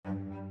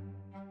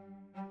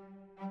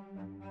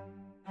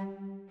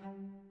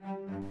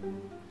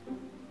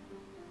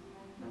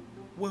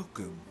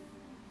Welcome.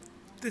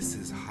 This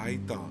is High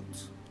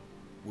Thoughts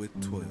with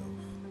 12.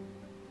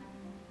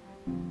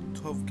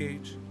 12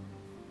 gauge,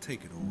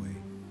 take it away.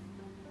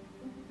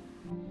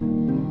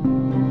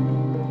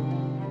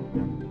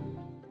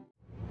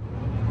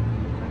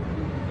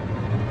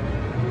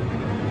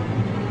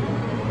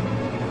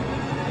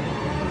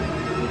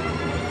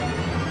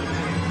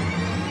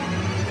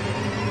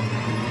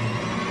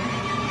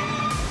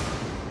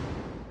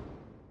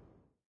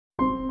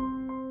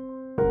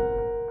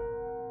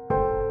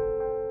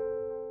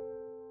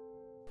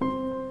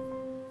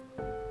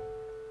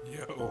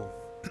 Yo,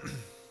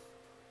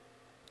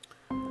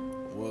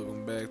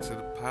 welcome back to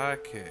the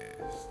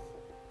podcast.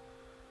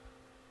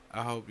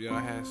 I hope y'all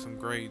had some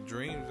great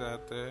dreams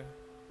out there.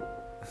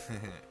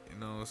 You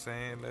know what I'm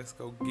saying? Let's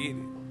go get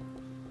it.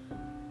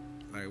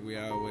 Like we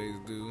always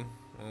do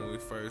when we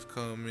first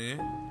come in.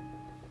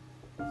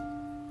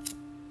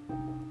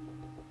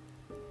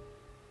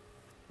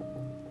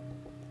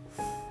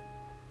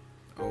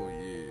 Oh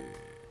yeah.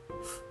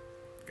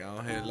 Go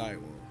ahead,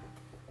 light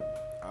one.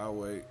 I'll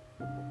wait.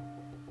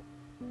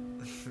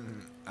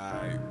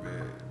 Alright,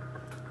 man.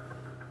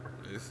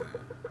 Listen.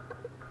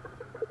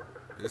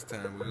 This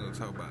time we're gonna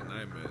talk about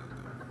nightmares,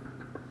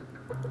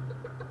 though.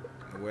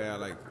 The way I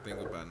like to think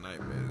about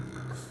nightmares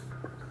is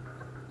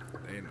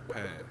they in the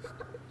past.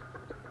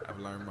 I've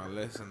learned my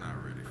lesson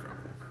already from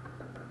them.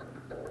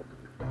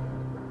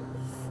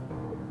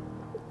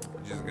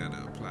 You just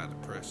gotta apply the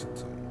pressure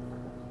to them.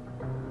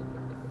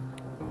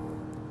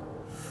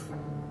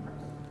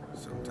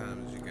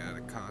 Sometimes you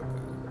gotta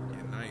conquer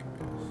your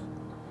nightmares.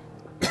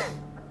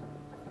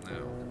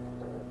 Now,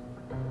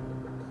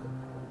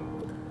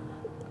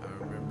 I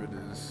remember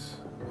this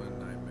one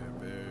nightmare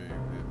very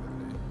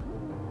vividly.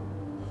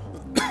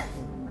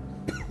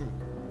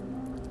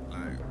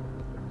 Like,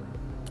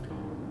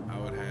 I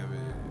would have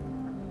it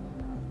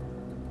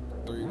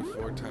 3 to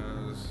 4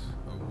 times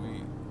a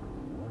week.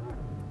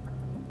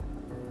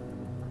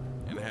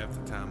 And half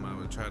the time I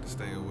would try to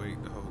stay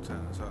awake the whole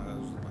time, so I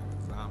was like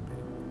a zombie.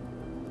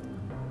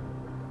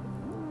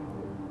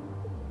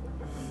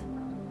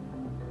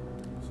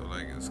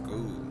 Like in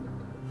school,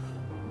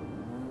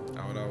 I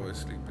would always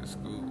sleep in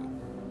school.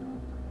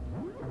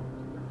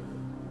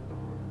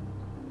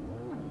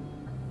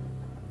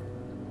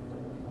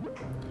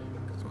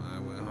 Cause when I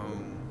went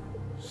home,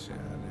 shit,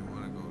 I didn't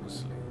want to go to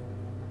sleep.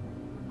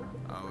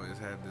 I always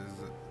had this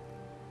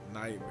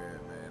nightmare,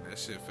 man. That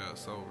shit felt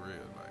so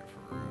real, like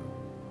for real.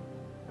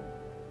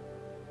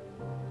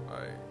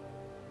 Like,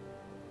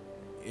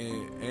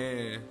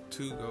 and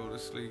to go to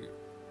sleep.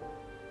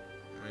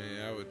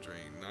 Man, I would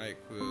drink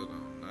NyQuil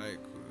on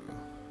NyQuil.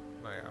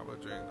 Like, I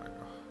would drink like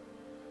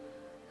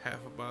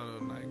half a bottle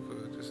of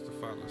NyQuil just to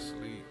fall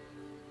asleep.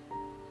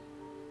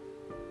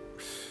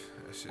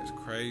 That shit's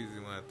crazy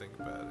when I think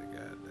about it,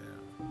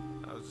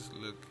 goddamn. I was just a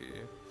little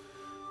kid.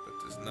 But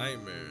this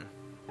nightmare,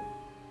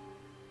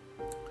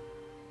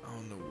 I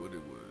don't know what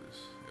it was.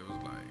 It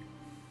was like,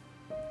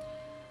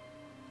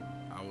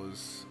 I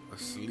was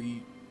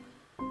asleep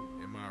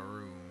in my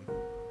room.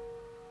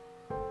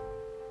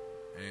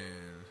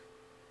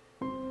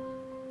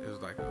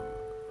 Like a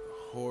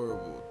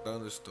horrible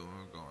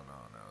thunderstorm going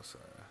on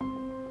outside,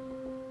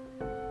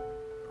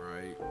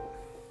 right?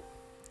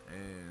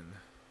 And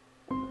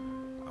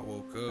I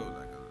woke up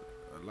like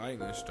a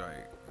lightning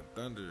strike and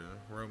thunder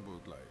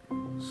rumbled like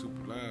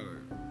super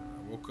loud.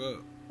 I woke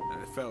up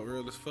and it felt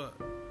real as fuck.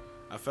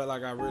 I felt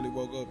like I really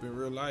woke up in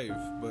real life,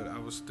 but I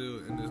was still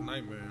in this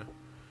nightmare.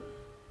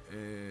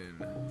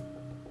 And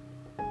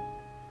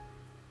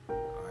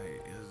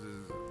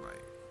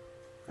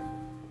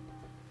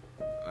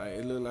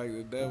it looked like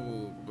the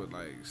devil, but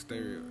like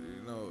stereo,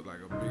 you know,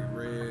 like a big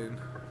red,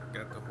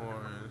 got the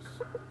horns,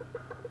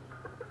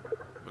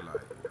 but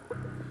like,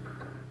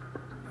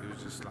 he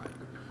was just like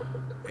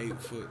 8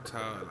 foot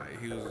tall, like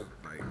he was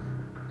like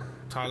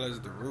tall as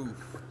the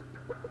roof,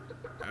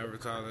 however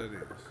tall that is, you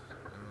know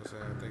what I'm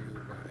saying? I think it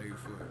was about 8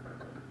 foot,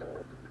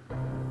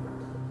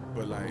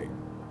 but like,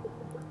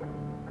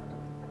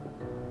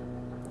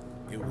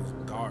 it was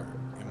dark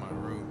in my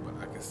room, but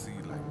I could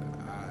see like the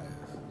eyes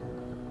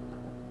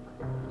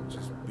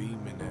just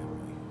beaming at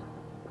me,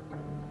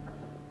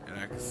 and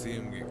I could see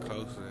him get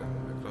closer,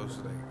 and the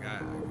closer they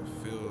got, I could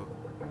feel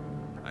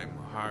like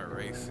my heart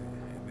racing,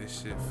 and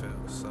this shit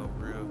felt so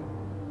real.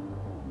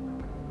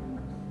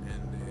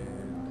 And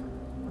then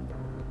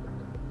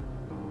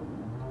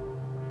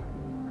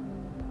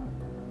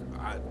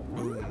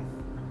boom,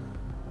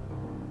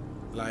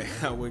 like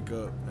I wake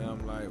up and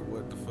I'm like,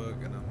 what the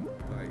fuck, and I'm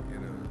like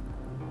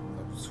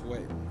I'm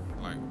sweating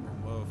like a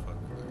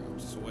motherfucker, like I'm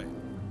sweating.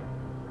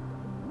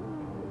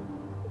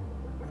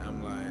 I'm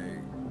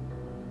like,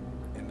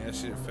 and that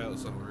shit felt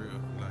so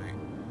real. Like,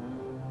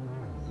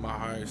 my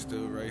heart's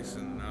still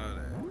racing and all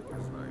that.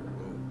 It's like,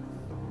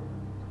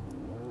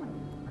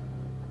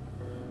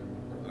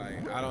 whoa.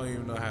 Like, I don't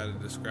even know how to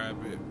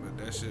describe it, but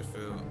that shit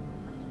felt,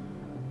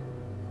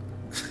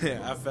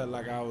 I felt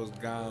like I was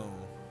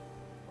gone,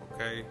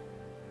 okay?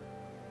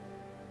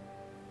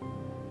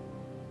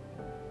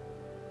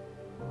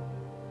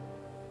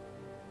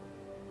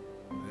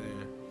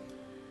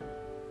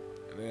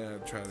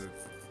 try to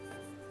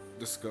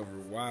discover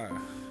why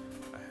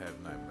I have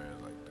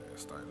nightmares like that.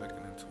 Start looking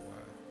into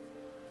why.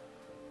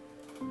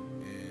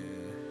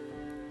 And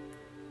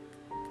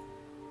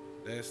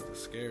that's the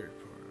scary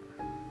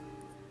part.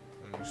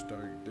 When you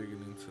start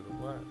digging into the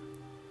why.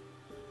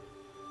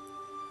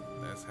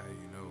 That's how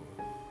you know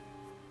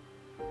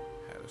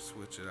how to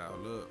switch it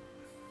all up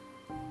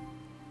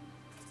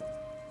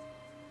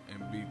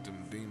and beat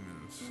them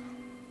demons,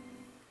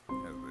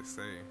 as they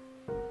say.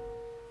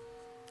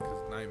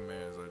 Because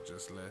nightmares are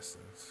just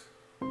lessons.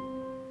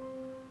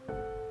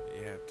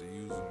 You have to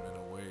use them in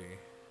a way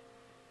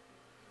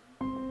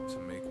to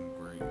make them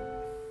great.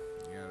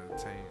 You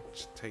gotta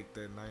take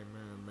that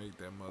nightmare and make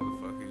that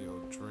motherfucker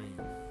your dream.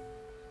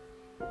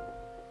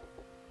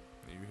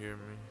 You hear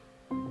me?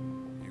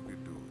 You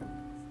could do it.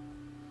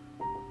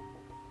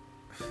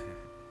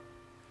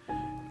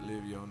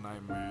 Live your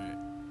nightmare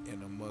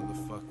in a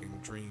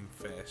motherfucking dream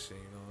fashion.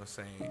 You know what I'm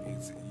saying?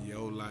 It's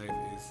your life.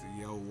 It's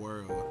your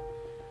world.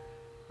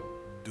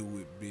 Do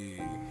it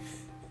big.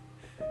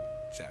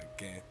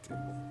 Gigantic.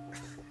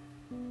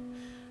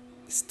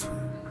 It's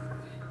true.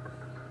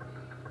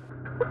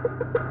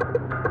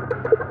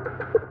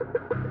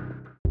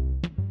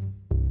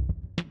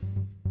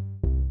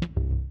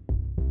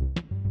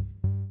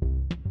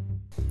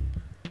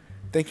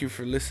 Thank you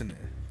for listening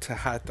to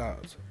High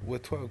Thoughts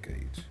with 12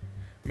 Gauge.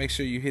 Make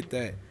sure you hit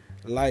that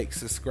like,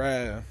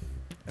 subscribe,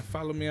 and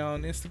follow me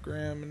on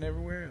Instagram and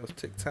everywhere else.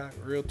 TikTok,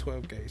 Real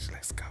 12 Gauge.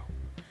 Let's go.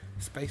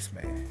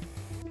 Spaceman.